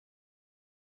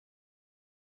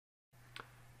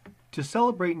To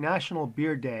celebrate National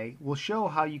Beer Day, we'll show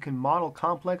how you can model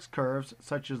complex curves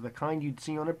such as the kind you'd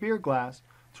see on a beer glass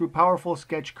through powerful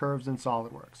sketch curves in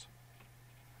SOLIDWORKS.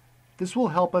 This will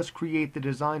help us create the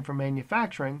design for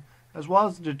manufacturing as well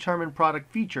as determine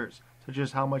product features such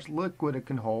as how much liquid it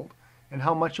can hold and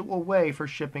how much it will weigh for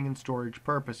shipping and storage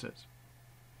purposes.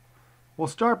 We'll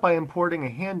start by importing a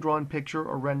hand-drawn picture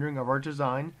or rendering of our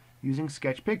design using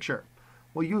Sketch Picture.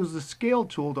 We'll use the Scale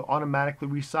tool to automatically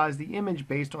resize the image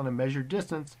based on a measured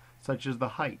distance, such as the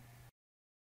height.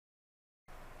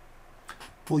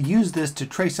 We'll use this to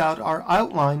trace out our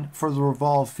outline for the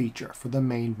revolve feature for the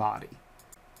main body.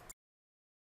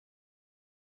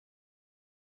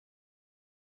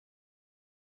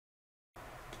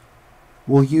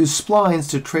 We'll use splines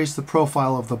to trace the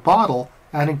profile of the bottle,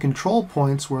 adding control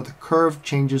points where the curve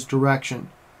changes direction.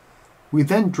 We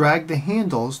then drag the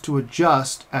handles to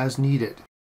adjust as needed.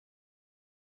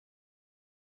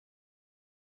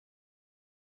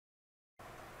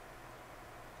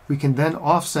 We can then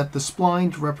offset the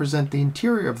spline to represent the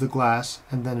interior of the glass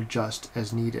and then adjust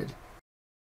as needed.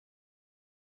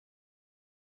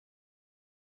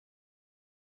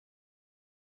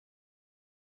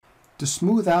 To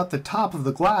smooth out the top of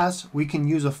the glass, we can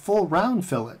use a full round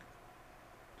fillet.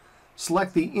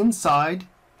 Select the inside,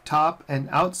 top, and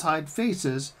outside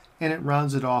faces, and it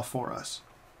rounds it off for us.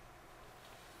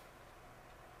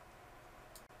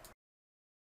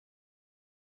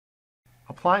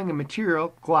 Applying a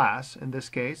material, glass in this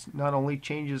case, not only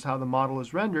changes how the model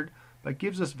is rendered, but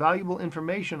gives us valuable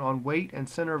information on weight and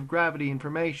center of gravity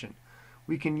information.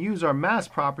 We can use our mass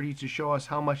property to show us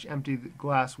how much empty the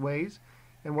glass weighs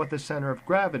and what the center of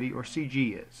gravity, or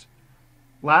CG, is.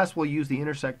 Last, we'll use the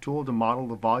Intersect tool to model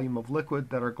the volume of liquid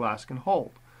that our glass can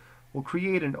hold. We'll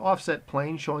create an offset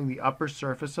plane showing the upper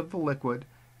surface of the liquid,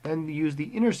 and use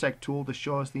the Intersect tool to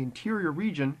show us the interior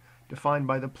region defined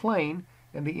by the plane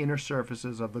and the inner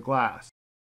surfaces of the glass.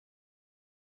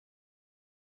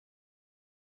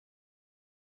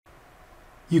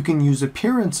 You can use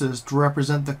appearances to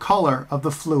represent the color of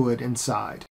the fluid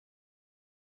inside.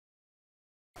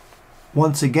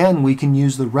 Once again, we can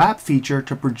use the wrap feature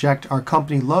to project our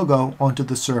company logo onto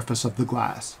the surface of the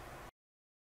glass.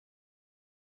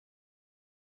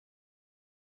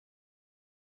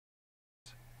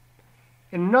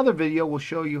 In another video, we'll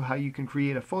show you how you can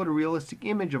create a photorealistic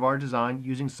image of our design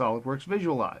using SOLIDWORKS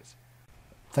Visualize.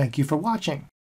 Thank you for watching.